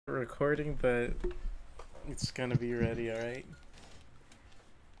recording, but it's gonna be ready, alright?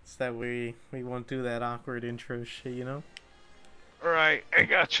 So that we won't do that awkward intro shit, you know? Right, I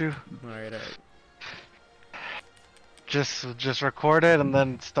got you. Alright, alright. Just record it and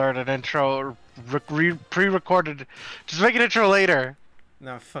then start an intro. Pre-recorded. Just make an intro later.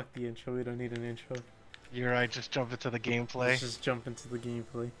 Nah, fuck the intro. We don't need an intro. You're right. Just jump into the gameplay Let's just jump into the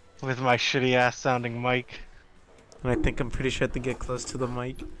gameplay. with my shitty ass sounding mic. And I think I'm pretty sure I have to get close to the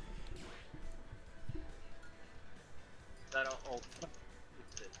mic.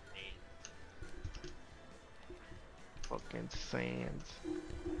 Fucking sands.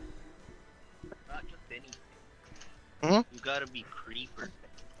 Not just anything. Hmm? You gotta be creeper.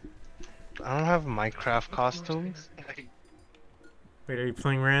 I don't have Minecraft costumes. Wait, are you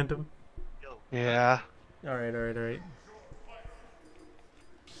playing random? Yo, Yeah. Alright, alright, alright.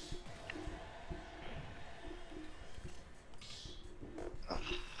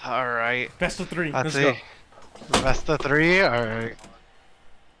 Alright. Best of 3. Let's Let's see. go. Best of 3? Alright.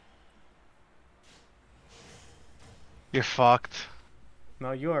 You're fucked.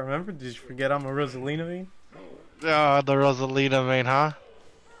 No, you are. Remember? Did you forget I'm a Rosalina main? Oh, the Rosalina main, huh?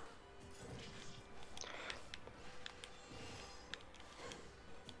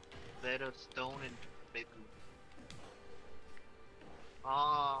 bed of stone and big.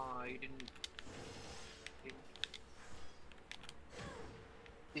 Ah, you didn't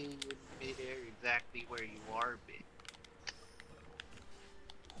stay in midair exactly where you are, bit.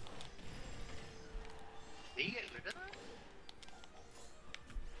 Did you get rid of that?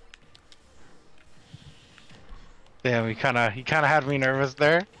 Damn, he kinda had me nervous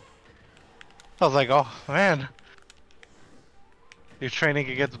there. I was like, oh man. Your training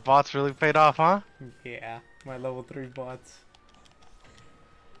against bots really paid off, huh? Yeah, my level 3 bots.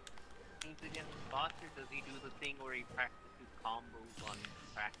 He's against bots, or does he do the thing where he practices combos on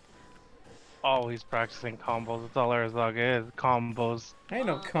practice? Oh, he's practicing combos. That's all Arzog is. Combos. I ain't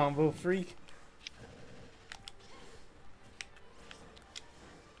no combo freak.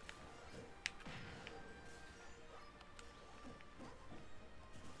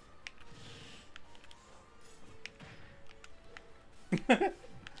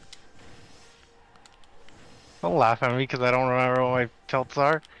 Don't laugh at me because I don't remember what my tilts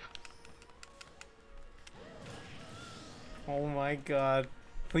are. Oh my god.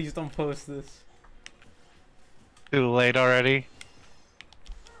 Please don't post this. Too late already.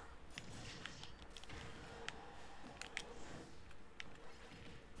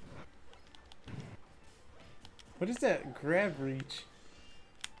 What is that grab reach?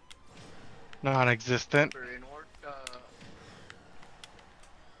 Non-existent. For in order,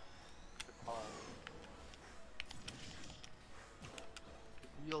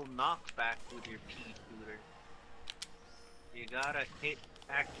 you'll knock back with your pea shooter. You gotta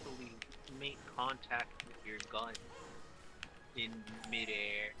actually make contact with your gun in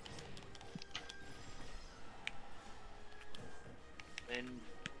midair.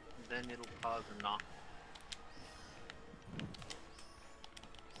 Then it'll cause a knock.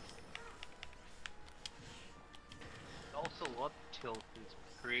 Also, up tilt is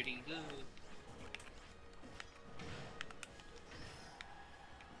pretty good.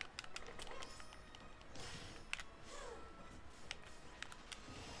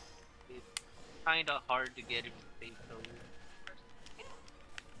 It's kinda hard to get him face over.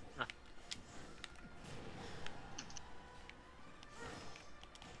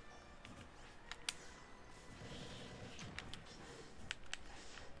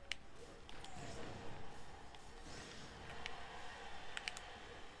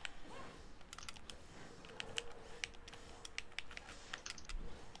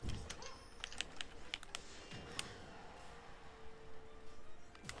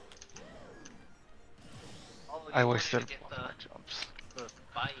 I wasted Get one of my jumps. the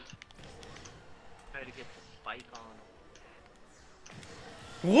spike. Try to get the spike on.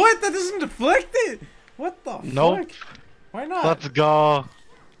 What? That doesn't deflect it? What the Nope. fuck? Why not? Let's go.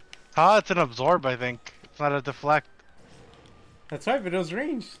 Huh? It's an absorb, I think. It's not a deflect. That's right, but it was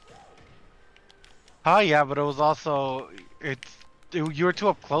ranged. Huh? Yeah, but it was also you were too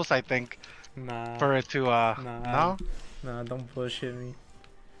up close, I think, Nah. for it to Nah. No? Nah, don't bullshit me.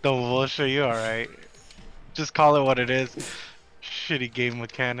 Don't bullshit you, alright. Just call it what it is. Shitty game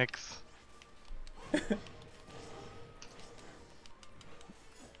mechanics.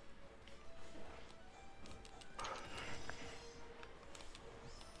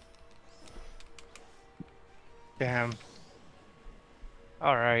 Damn.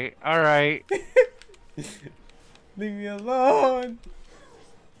 Alright, alright. Leave me alone.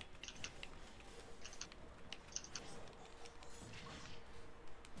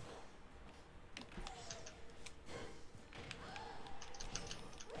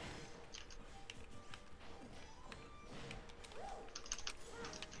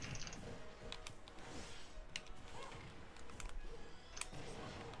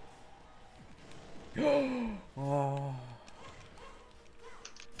 Oh.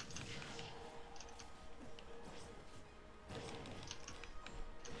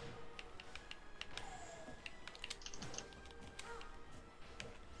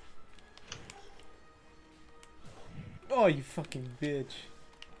 Oh, you fucking bitch.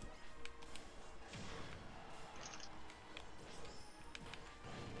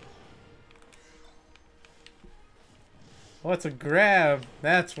 Oh, it's a grab.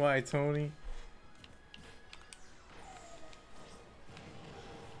 That's why, Tony.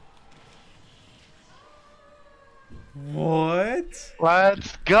 What?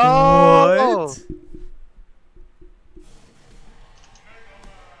 Let's go! What?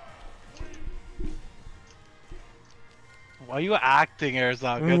 Why are you acting,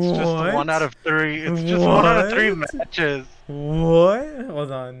 Arzog? It's just What? 1 out of 3. It's just 1 out of 3 What? matches. What?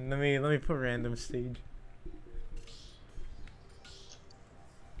 Hold on. Let me put random stage.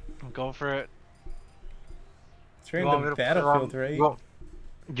 Go for it. It's You want me random to put it battlefield, on? right?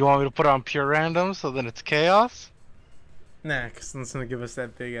 You want me to put it on pure random so then it's chaos? Nah, cause it's gonna give us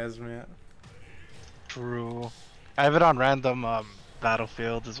that big ass map. True. I have it on random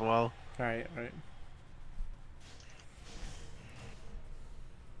battlefield as well. Alright, alright.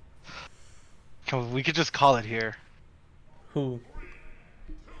 We could just call it here. Who?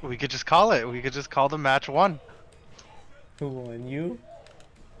 We could just call it. We could just call the match 1. Who won? You?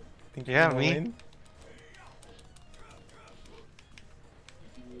 Think you're Yeah, gonna me. win?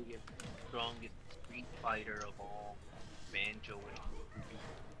 You get the strongest Street Fighter of all, Banjo.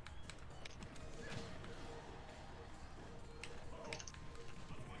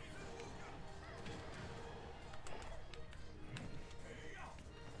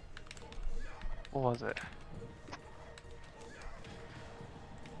 What was it?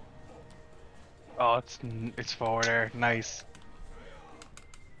 Oh, it's forward air. Nice.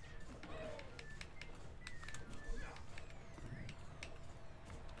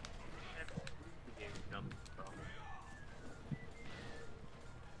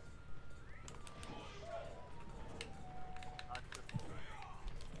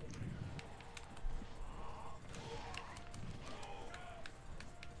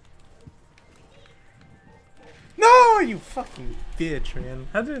 No, you fucking bitch, man.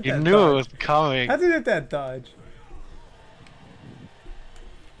 How did You that knew dodge? it was coming. How did that dodge?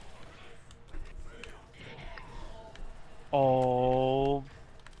 Oh.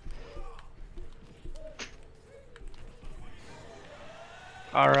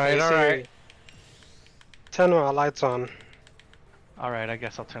 Alright, Casey, alright. turn our lights on. Alright, I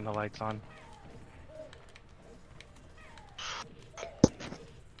guess I'll turn the lights on.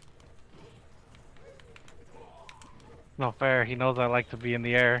 No fair, he knows I like to be in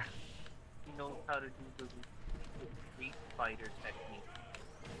the air. He knows how to do the Street Fighter technique.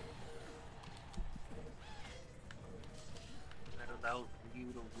 That allows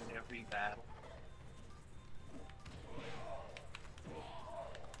you to win every battle.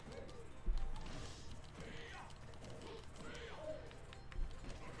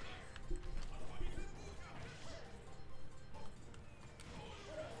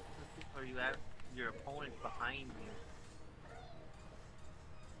 Or you have your opponent behind you.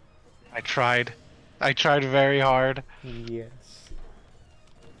 I tried. I tried very hard. Yes.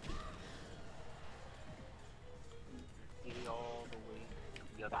 Get it all the way to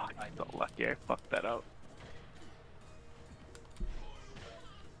the other Oh, side. I'm so lucky I fucked that up.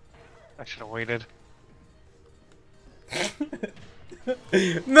 I should have waited.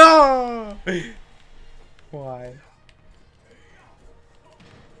 No! Why?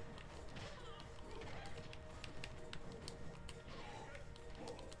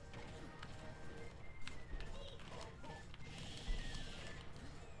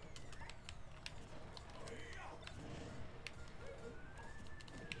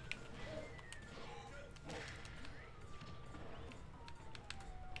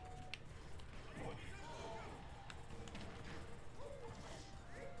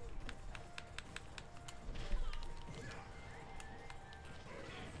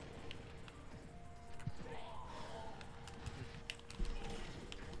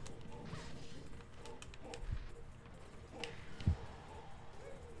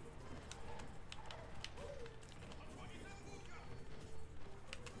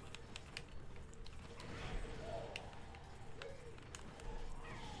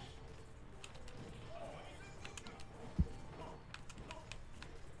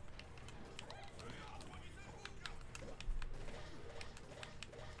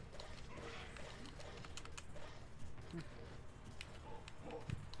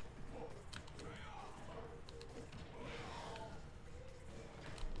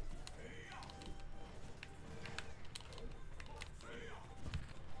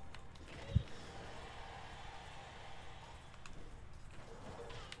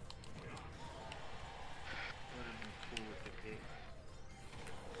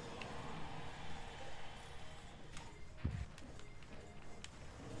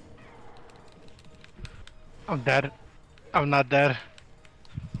 I'm dead. I'm not dead.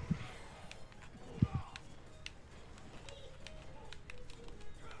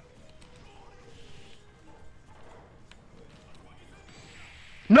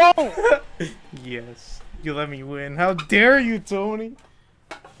 No! Yes. You let me win. How dare you, Tony?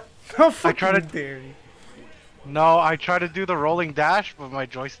 How I tried fucking to- dare you? No, I tried to do the rolling dash, but my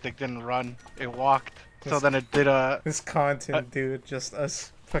joystick didn't run. It walked. So This- then it did a... This content, dude, just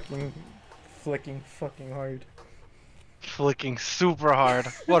us fucking flicking fucking hard. flicking super hard.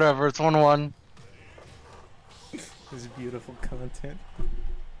 Whatever, it's 1-1. This beautiful content.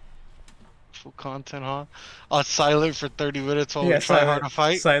 Full content, huh? Silent for 30 minutes while we try hard to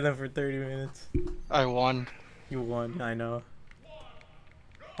fight. Silent for 30 minutes. I won. You won, I know.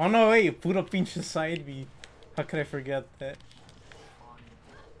 Oh no, wait, puro pinche side B. How could I forget that?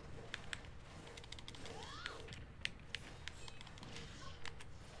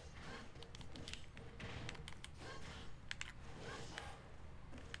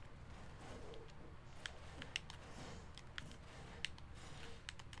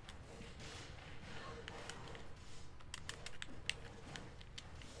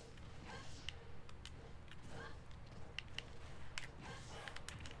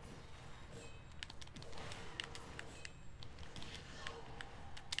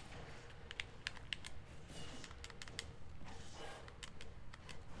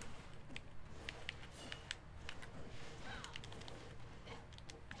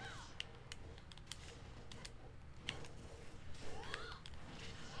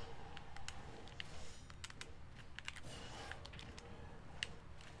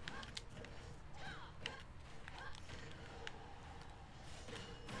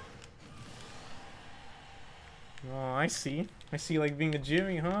 Oh, I see. I see, like being a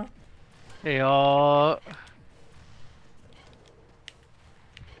Jimmy, huh? Hey, I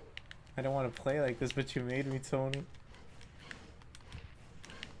don't want to play like this, but you made me, Tony.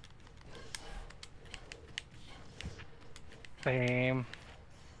 same.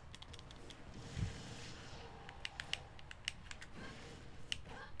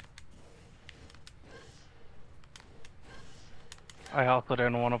 I also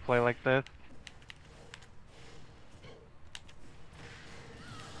didn't want to play like this.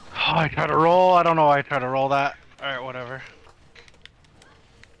 Oh, I tried to roll. I don't know why I tried to roll that. Alright, whatever.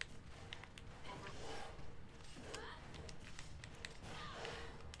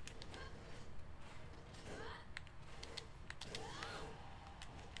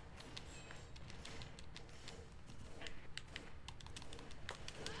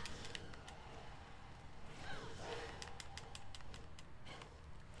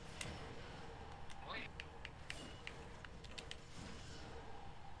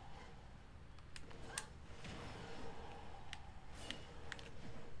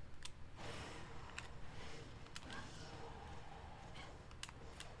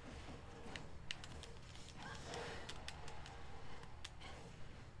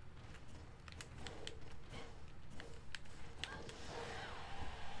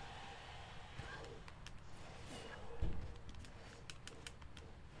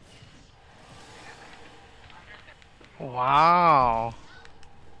 Wow.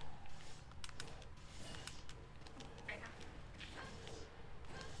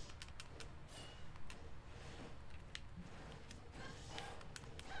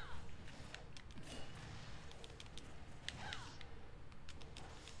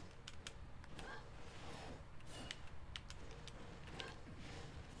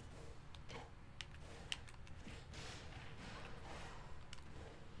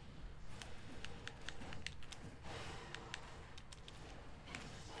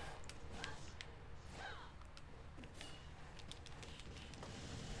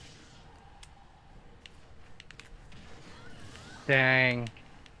 Dang.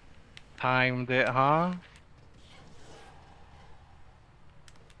 Timed it, huh?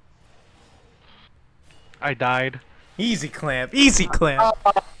 I died. Easy clamp, easy clamp.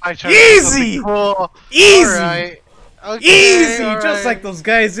 I tried to do something Easy! cool. Easy! Alright. Okay, Easy! Just alright. like those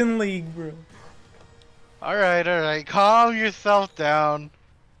guys in league, bro. Alright, alright. Calm yourself down.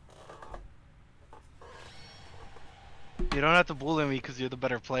 You don't have to bully me because you're the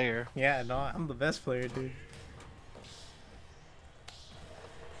better player. Yeah, no, I'm the best player, dude.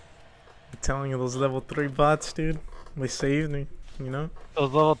 I'm telling you, those level 3 bots, dude, they saved me, you know?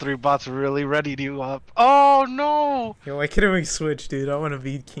 Those level 3 bots really readied you up. Oh no! Yo, why couldn't we switch, dude? I want to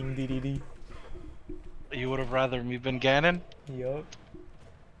beat King DDD. You would have rather me been Ganon? Yup.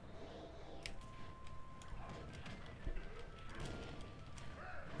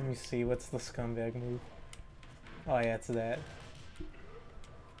 Let me see, what's the scumbag move? Oh yeah, it's that.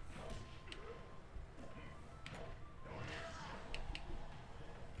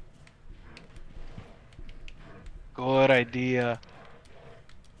 good idea.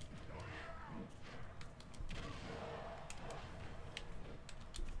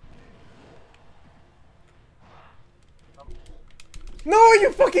 No,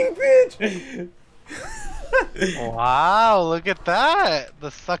 you fucking bitch! Wow, look at that! The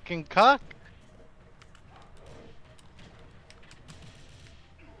sucking cuck.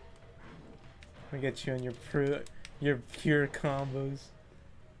 I get you on your pure combos.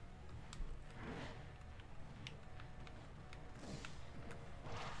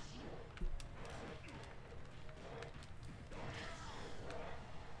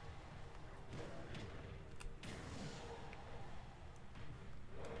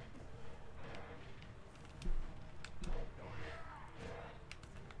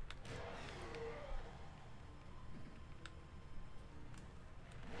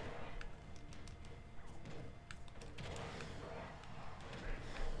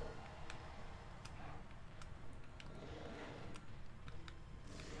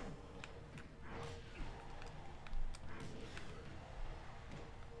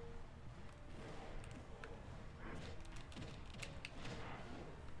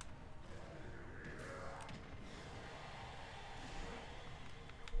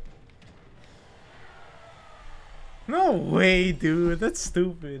 No way, dude. That's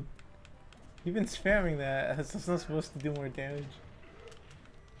stupid. You've been spamming that. It's not supposed to do more damage.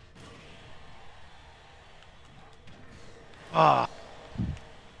 Ah.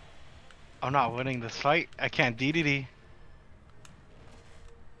 I'm not winning this fight. I can't DDD.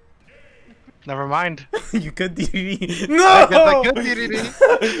 Never mind. You could DD. No! I guess I could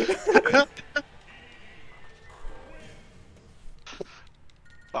DDD.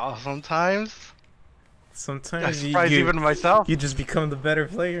 Oh, sometimes I Sometimes surprise even myself. you just become the better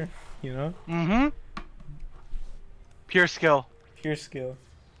player, you know? Mm-hmm. Pure skill. Pure skill.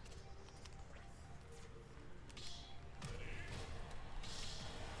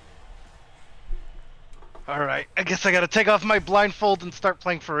 Alright, I guess I gotta take off my blindfold and start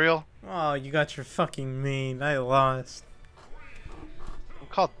playing for real. Oh, you got your fucking main. I lost. I'm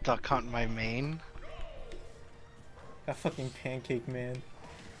called Duck Hunt my main. Got fucking pancake man.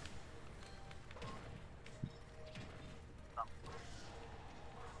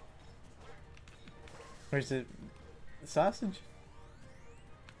 Where's it? Sausage?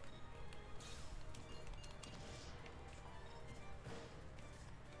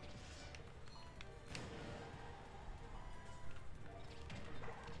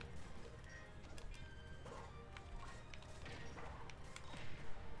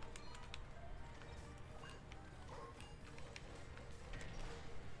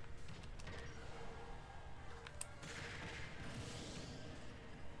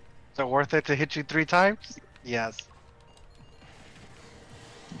 Is it worth it to hit you 3 times? Yes.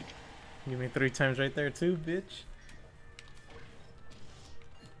 Give me 3 times right there too, bitch.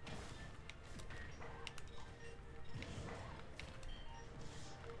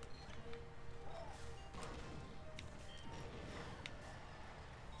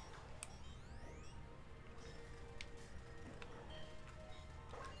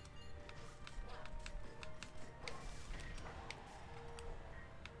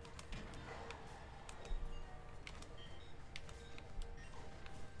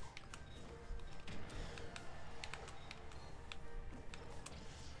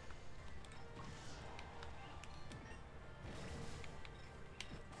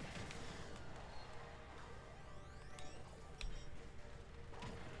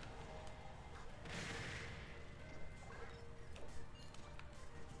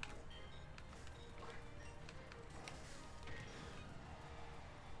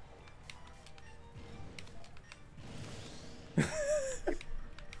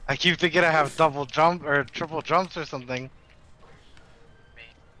 I keep thinking I have double jump or triple jumps or something.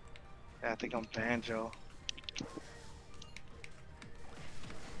 Yeah, I think I'm Banjo.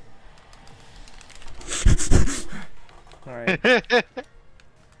 Alright.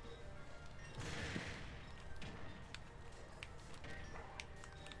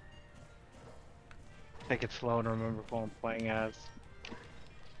 Take it slow and remember who I'm playing as.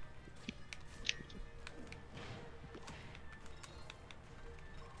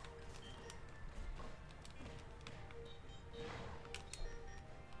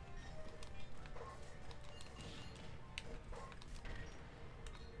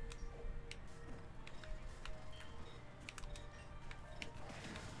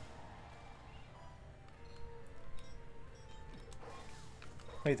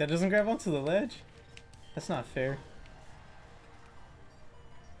 Wait, that doesn't grab onto the ledge? That's not fair.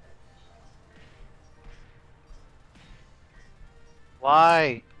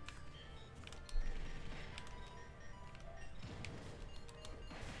 Why?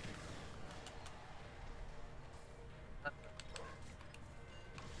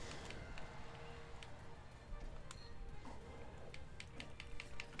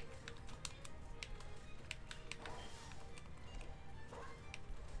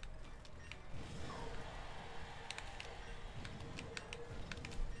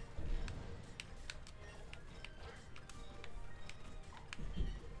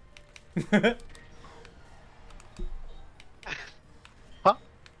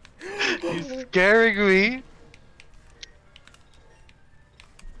 He's scaring me.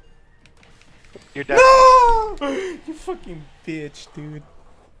 You're dead. No! You fucking bitch, dude.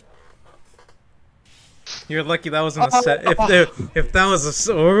 You're lucky that wasn't a set. If that was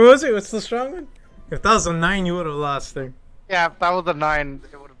a, or was it? What's the strong one? If that was a 9, you would have lost there. Yeah, if that was a 9,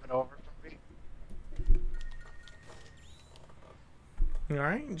 it would have been over for me. All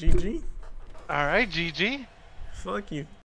right, GG. All right, GG. Fuck you.